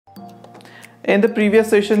In the previous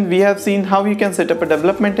session, we have seen how you can set up a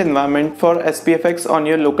development environment for SPFx on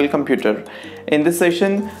your local computer. In this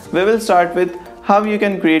session, we will start with how you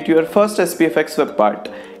can create your first SPFx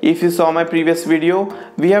Webpart. If you saw my previous video,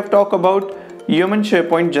 we have talked about human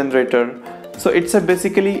SharePoint generator. So it's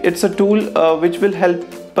a tool which will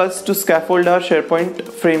help us to scaffold our SharePoint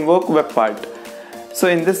framework Webpart. So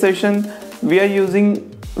in this session, we are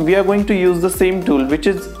going to use the same tool, which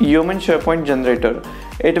is human SharePoint generator.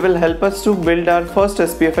 It will help us to build our first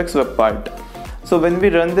SPFx Webpart. So when we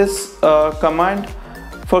run this command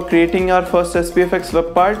for creating our first SPFx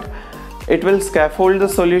Webpart, it will scaffold the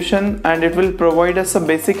solution and it will provide us a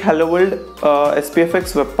basic Hello World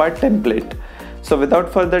SPFx Webpart template. So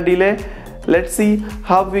without further delay, let's see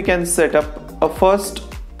how we can set up a first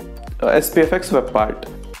SPFx Webpart.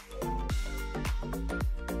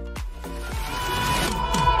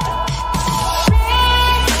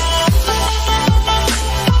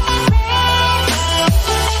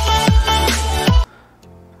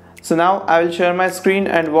 So now I will share my screen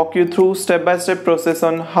and walk you through step-by-step process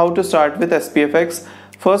on how to start with SPFx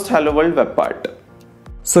first Hello World Webpart.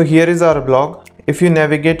 So here is our blog. If you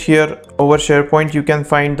navigate here over SharePoint, you can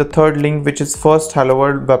find the third link, which is first Hello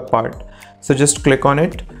World Webpart. So just click on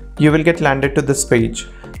it. You will get landed to this page.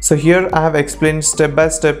 So here I have explained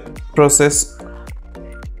step-by-step process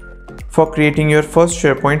for creating your first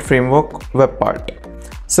SharePoint framework Webpart.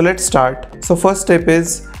 So let's start. So first step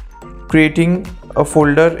is creating a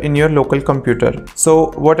folder in your local computer.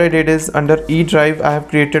 So what I did is under E drive, I have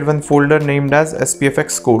created one folder named as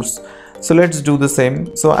SPFx course. So let's do the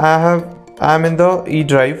same. So I am in the E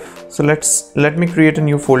drive. So let me create a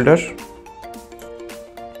new folder,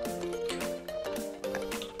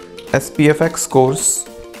 SPFx course.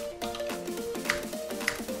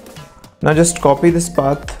 Now just copy this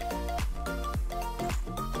path.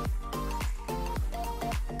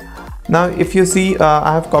 Now if you see,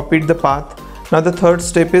 I have copied the path. Now the third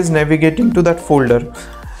step is navigating to that folder.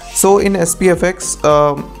 So in SPFx,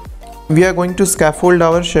 we are going to scaffold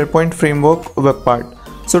our SharePoint framework Webpart.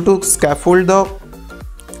 So to scaffold the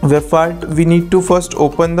Webpart, we need to first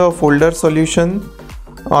open the folder solution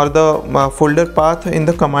or the folder path in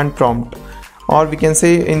the command prompt, or we can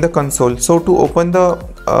say in the console. So to open the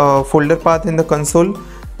folder path in the console,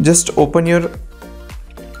 just open your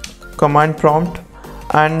command prompt,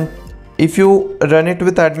 and if you run it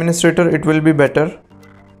with administrator, it will be better.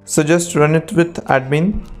 So just run it with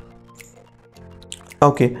admin.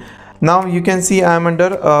 Okay, now you can see I am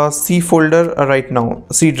under C folder right now,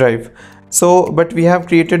 C drive. So but we have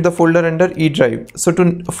created the folder under E drive. So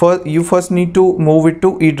you first need to move it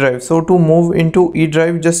to E drive. So to move into E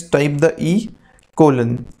drive, just type the E:.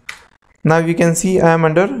 Now you can see I am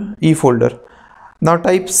under E folder. Now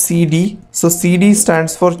type CD. So CD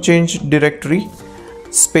stands for change directory,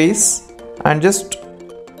 space, and just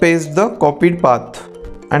paste the copied path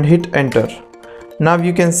and hit enter. Now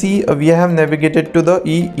you can see we have navigated to the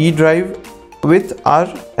E drive with our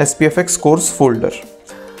SPFx course folder.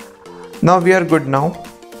 Now we are good now.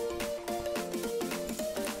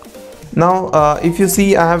 Now if you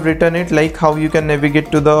see, I have written it like how you can navigate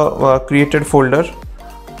to the created folder.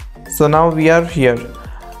 So now we are here.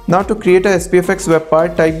 Now to create a SPFx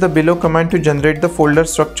Webpart, type the below command to generate the folder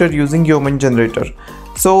structure using human generator.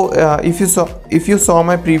 So if you saw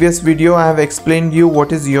my previous video, I have explained you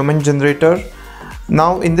what is human generator.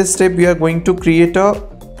 Now in this step, we are going to create a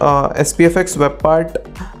SPFx Webpart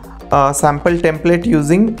sample template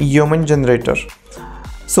using human generator.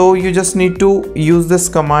 So you just need to use this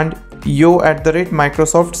command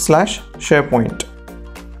yo@Microsoft/SharePoint.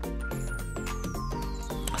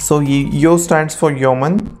 So yo stands for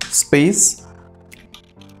human, space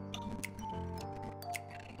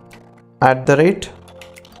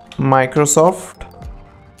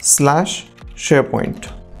 @Microsoft/SharePoint.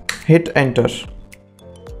 Hit enter.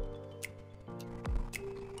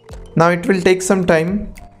 Now it will take some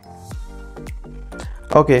time.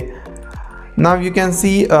 Okay, now you can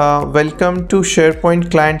see welcome to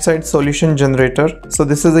SharePoint client-side solution generator. So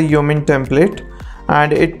this is a human template,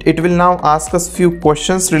 and it will now ask us few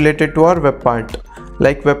questions related to our Webpart,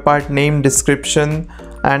 like Webpart name, description,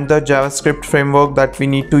 and the JavaScript framework that we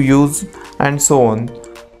need to use, and so on.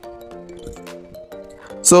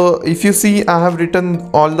 So if you see, I have written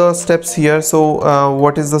all the steps here. So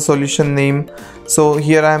what is the solution name? So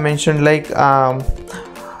here I mentioned like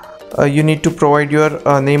you need to provide your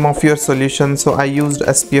name of your solution. So I used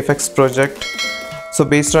SPFx project. So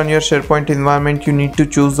based on your SharePoint environment, you need to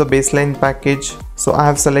choose the baseline package. So I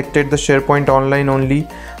have selected the SharePoint Online only.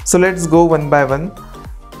 So let's go one by one.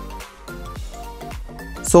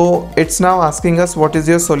 So it's now asking us what is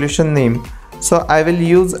your solution name. So I will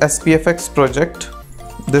use SPFx project,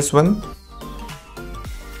 this one,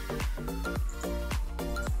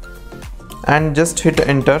 and just hit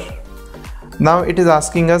enter. Now it is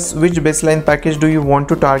asking us which baseline package do you want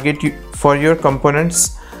to target for your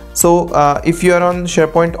components. So if you are on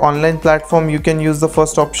SharePoint Online platform, you can use the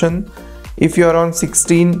first option. If you are on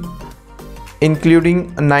 16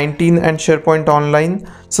 including 19 and SharePoint Online,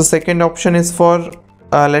 so second option is for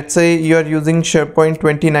let's say you are using SharePoint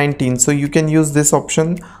 2019, so you can use this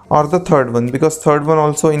option, or the third one, because third one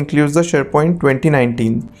also includes the SharePoint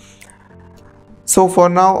 2019. So for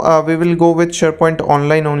now we will go with SharePoint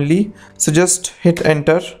Online only, so just hit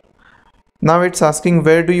enter. Now it's asking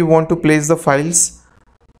where do you want to place the files.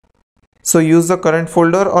 So use the current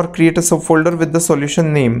folder or create a subfolder with the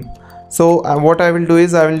solution name. So what I will do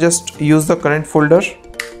is I will just use the current folder.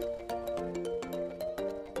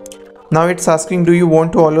 Now it's asking, do you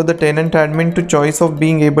want to allow the tenant admin to choice of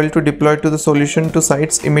being able to deploy to the solution to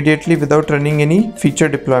sites immediately without running any feature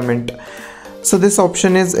deployment. So this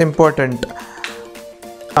option is important.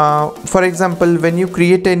 For example, when you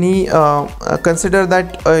create any consider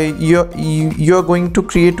that you're going to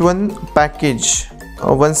create one package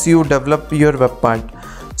once you develop your web part.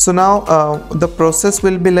 So now the process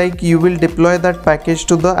will be like, you will deploy that package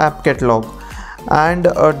to the app catalog, and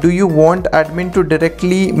do you want admin to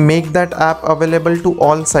directly make that app available to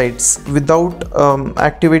all sites without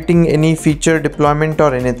activating any feature deployment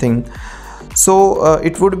or anything. So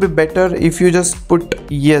it would be better if you just put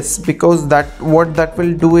yes, because what that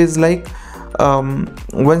will do is like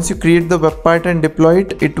once you create the web part and deploy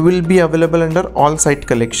it, it will be available under all site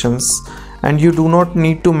collections, and you do not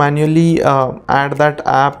need to manually add that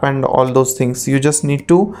app and all those things. You just need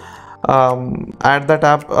to add that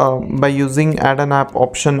app by using add an app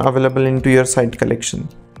option available into your site collection.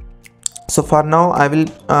 So for now I will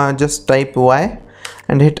just type Y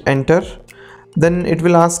and hit enter. Then it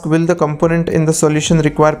will ask, will the component in the solution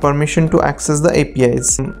require permission to access the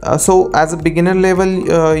APIs. So as a beginner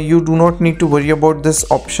level you do not need to worry about this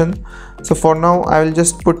option. So for now I will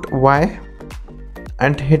just put Y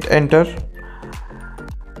and hit enter.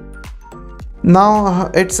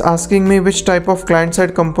 Now it's asking me which type of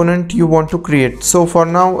client-side component you want to create. So for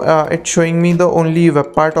now it's showing me the only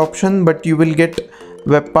web part option, but you will get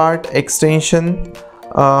web part extension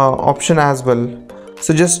option as well.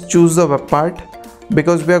 So just choose the web part,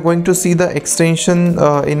 because we are going to see the extension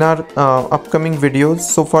in our upcoming videos.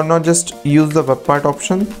 So for now just use the web part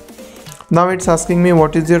option. Now it's asking me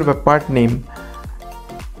what is your web part name.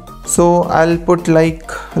 So I'll put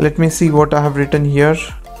like, let me see what I have written here.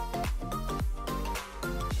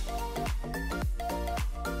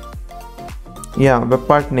 Yeah, web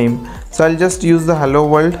part name. So I'll just use the hello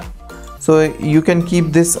world. So you can keep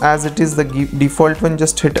this as it is, the default one.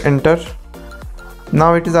 Just hit enter.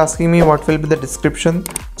 Now it is asking me what will be the description.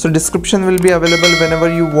 So description will be available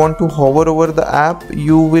whenever you want to hover over the app.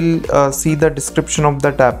 You will see the description of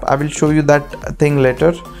that app. I will show you that thing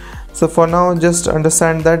later. So for now just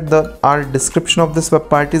understand that our description of this web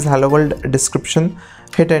part is hello world description.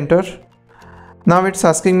 Hit enter. Now it's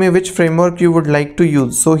asking me which framework you would like to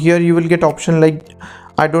use. So here you will get option like,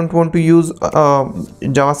 I don't want to use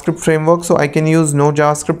JavaScript framework, so I can use No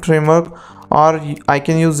JavaScript Framework, or I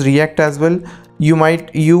can use React as well. You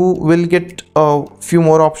will get a few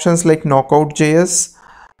more options like Knockout.js.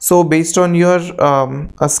 So based on your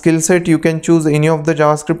skill set, you can choose any of the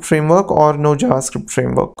JavaScript framework or No JavaScript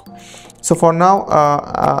Framework. So for now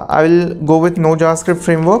I will go with No JavaScript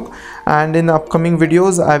Framework, and in upcoming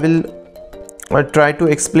videos I will try to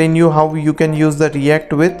explain you how you can use the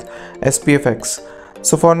React with SPFx.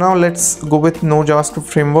 So for now let's go with No JavaScript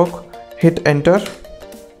Framework. Hit enter.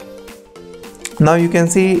 Now you can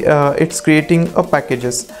see it's creating a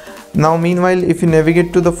packages. Now meanwhile, if you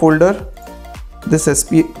navigate to the folder, this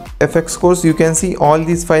SPFx course, you can see all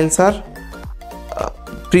these files are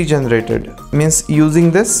pre-generated, means using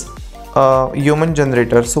this human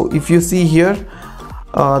generator. So if you see here,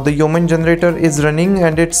 the human generator is running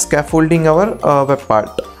and it's scaffolding our web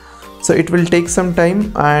part. So it will take some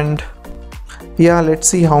time, and yeah, let's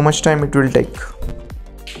see how much time it will take.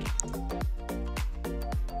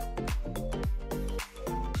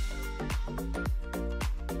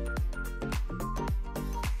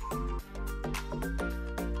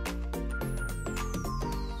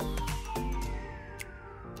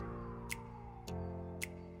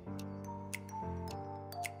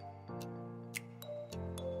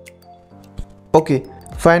 Okay,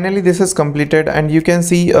 finally this is completed, and you can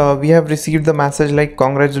see we have received the message like,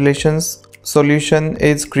 congratulations, solution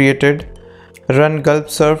is created, run gulp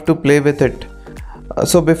serve to play with it.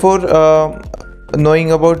 So before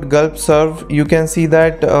knowing about gulp serve, you can see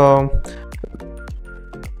that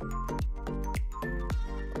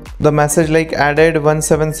the message like added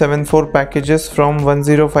 1774 packages from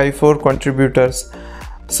 1054 contributors.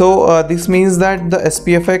 So this means that the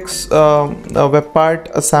SPFx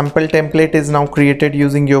Webpart sample template is now created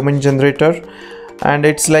using Yeoman generator, and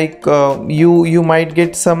it's like you might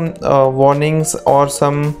get some warnings or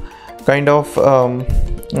some kind of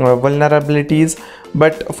vulnerabilities,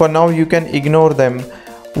 but for now you can ignore them.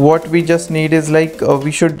 What we just need is like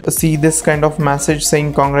we should see this kind of message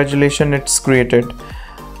saying congratulations, it's created.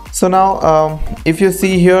 So now if you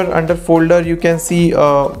see here under folder, you can see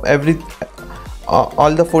all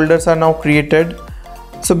the folders are now created.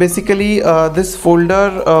 So basically this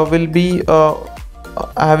folder will be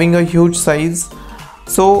having a huge size.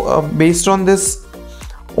 So based on this,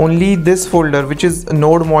 only this folder, which is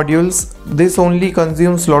node modules, this only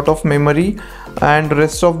consumes lot of memory, and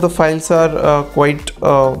rest of the files are quite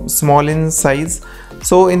small in size.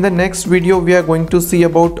 So in the next video we are going to see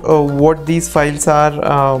about what these files are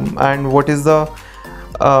and what is the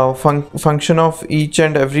function of each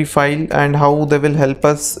and every file, and how they will help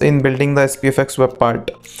us in building the SPFx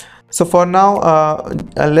Webpart. So for now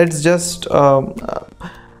let's just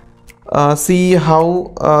see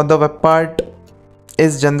how the Webpart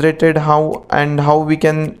is generated, how we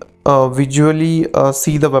can visually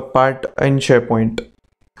see the Webpart in SharePoint.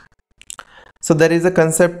 So there is a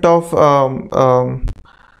concept of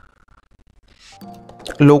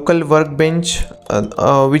local workbench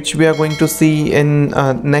which we are going to see in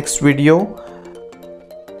next video.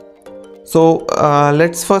 So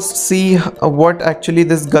let's first see what actually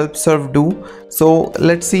this gulp serve do. So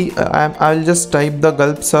let's see, I'll just type the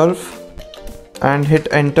gulp serve and hit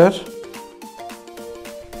enter.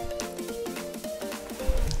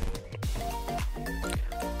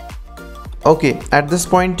 Okay, at this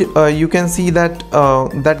point you can see that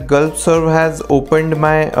that gulp serve has opened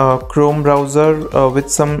my Chrome browser with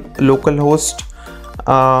some localhost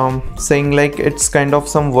saying like it's kind of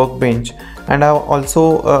some workbench, and I've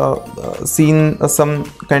also seen some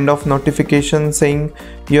kind of notification saying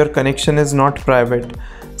your connection is not private.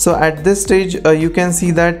 So at this stage you can see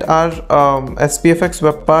that our SPFx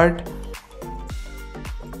Webpart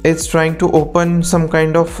is trying to open some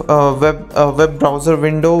kind of web browser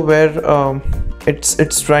window where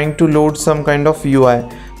it's trying to load some kind of UI.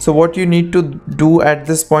 So what you need to do at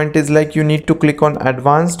this point is like you need to click on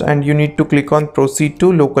advanced and you need to click on proceed to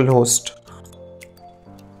localhost.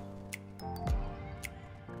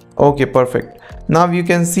 Okay, perfect. Now you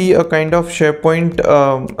can see a kind of SharePoint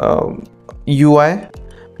UI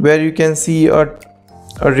where you can see a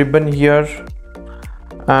ribbon here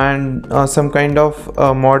and some kind of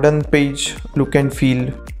modern page look and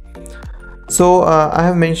feel. So I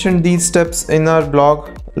have mentioned these steps in our blog,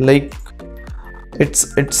 like it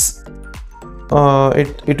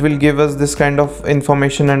will give us this kind of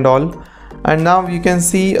information and all. And now you can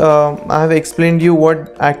see I have explained you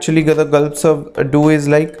what actually the gulp serve do is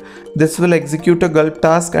like this will execute a gulp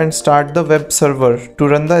task and start the web server to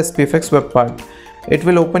run the SPFx Webpart. It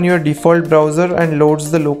will open your default browser and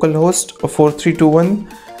loads the localhost 4321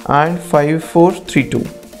 and 5432.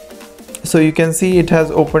 So you can see it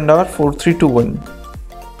has opened our 4321.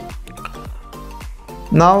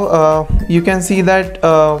 Now you can see that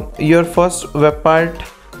your first Webpart,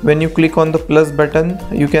 when you click on the plus button,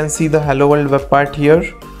 you can see the hello world Webpart here.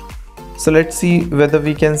 So let's see whether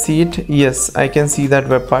we can see it. Yes, I can see that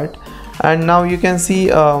Webpart. And now you can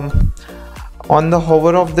see on the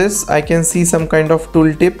hover of this, I can see some kind of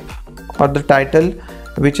tooltip or the title,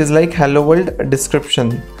 which is like hello world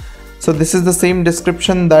description. So this is the same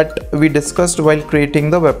description that we discussed while creating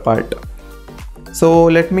the Webpart. So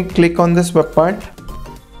let me click on this Webpart.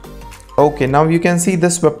 Okay, now you can see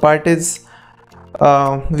this Webpart is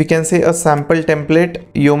we can say a sample template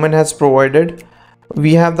Yeoman has provided.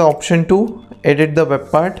 We have the option to edit the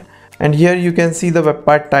Webpart, and here you can see the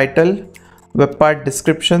Webpart title, Webpart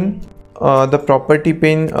description, the property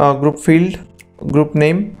pane group field, group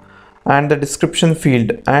name, and the description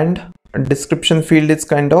field. And description field is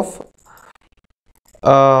kind of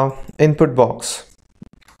input box.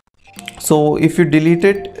 So if you delete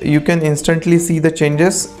it, you can instantly see the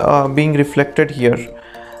changes being reflected here.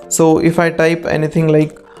 So if I type anything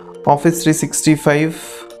like Office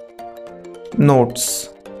 365 notes,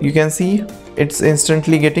 you can see it's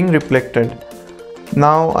instantly getting reflected.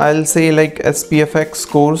 Now I'll say like SPFx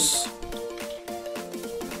course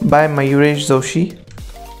by Mayuresh Joshi.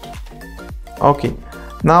 Okay,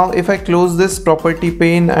 now if I close this property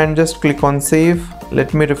pane and just click on save,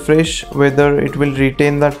 let me refresh whether it will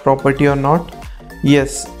retain that property or not.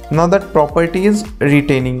 Yes, now that property is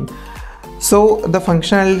retaining. So the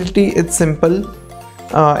functionality is simple.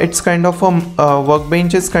 it's kind of a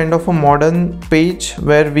workbench is kind of a modern page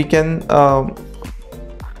where we can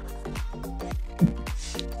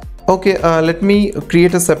let me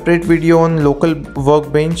create a separate video on local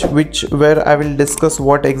workbench, where I will discuss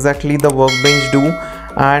what exactly the workbench do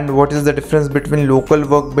and what is the difference between local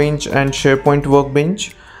workbench and SharePoint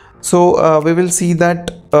workbench. So we will see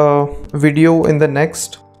that video in the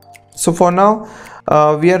next. So for now,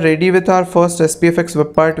 we are ready with our first SPFx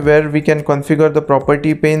Webpart, where we can configure the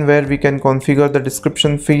property pane, where we can configure the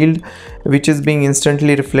description field, which is being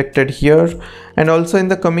instantly reflected here. And also in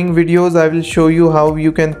the coming videos, I will show you how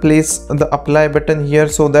you can place the apply button here,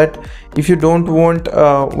 so that if you don't want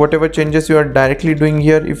whatever changes you are directly doing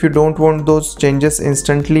here, if you don't want those changes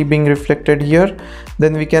instantly being reflected here,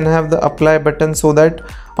 then we can have the apply button, so that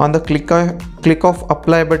on the click of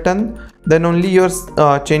apply button, then only your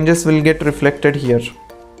changes will get reflected here.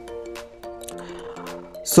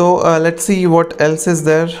 So let's see what else is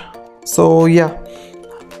there. So yeah,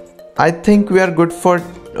 I think we are good for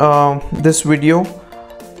this video.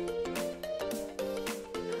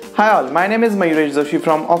 Hi all, my name is Mayuresh Joshi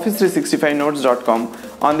from Office365Notes.com.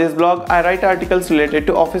 On this blog, I write articles related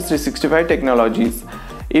to Office 365 technologies.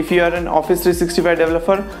 If you are an Office 365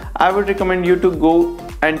 developer, I would recommend you to go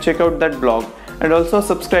and check out that blog, and also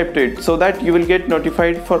subscribe to it so that you will get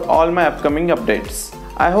notified for all my upcoming updates.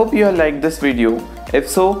 I hope you have liked this video. If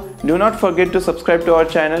so, do not forget to subscribe to our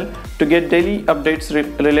channel to get daily updates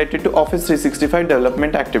related to Office 365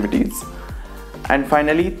 development activities. And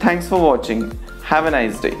finally, thanks for watching. Have a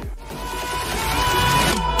nice day.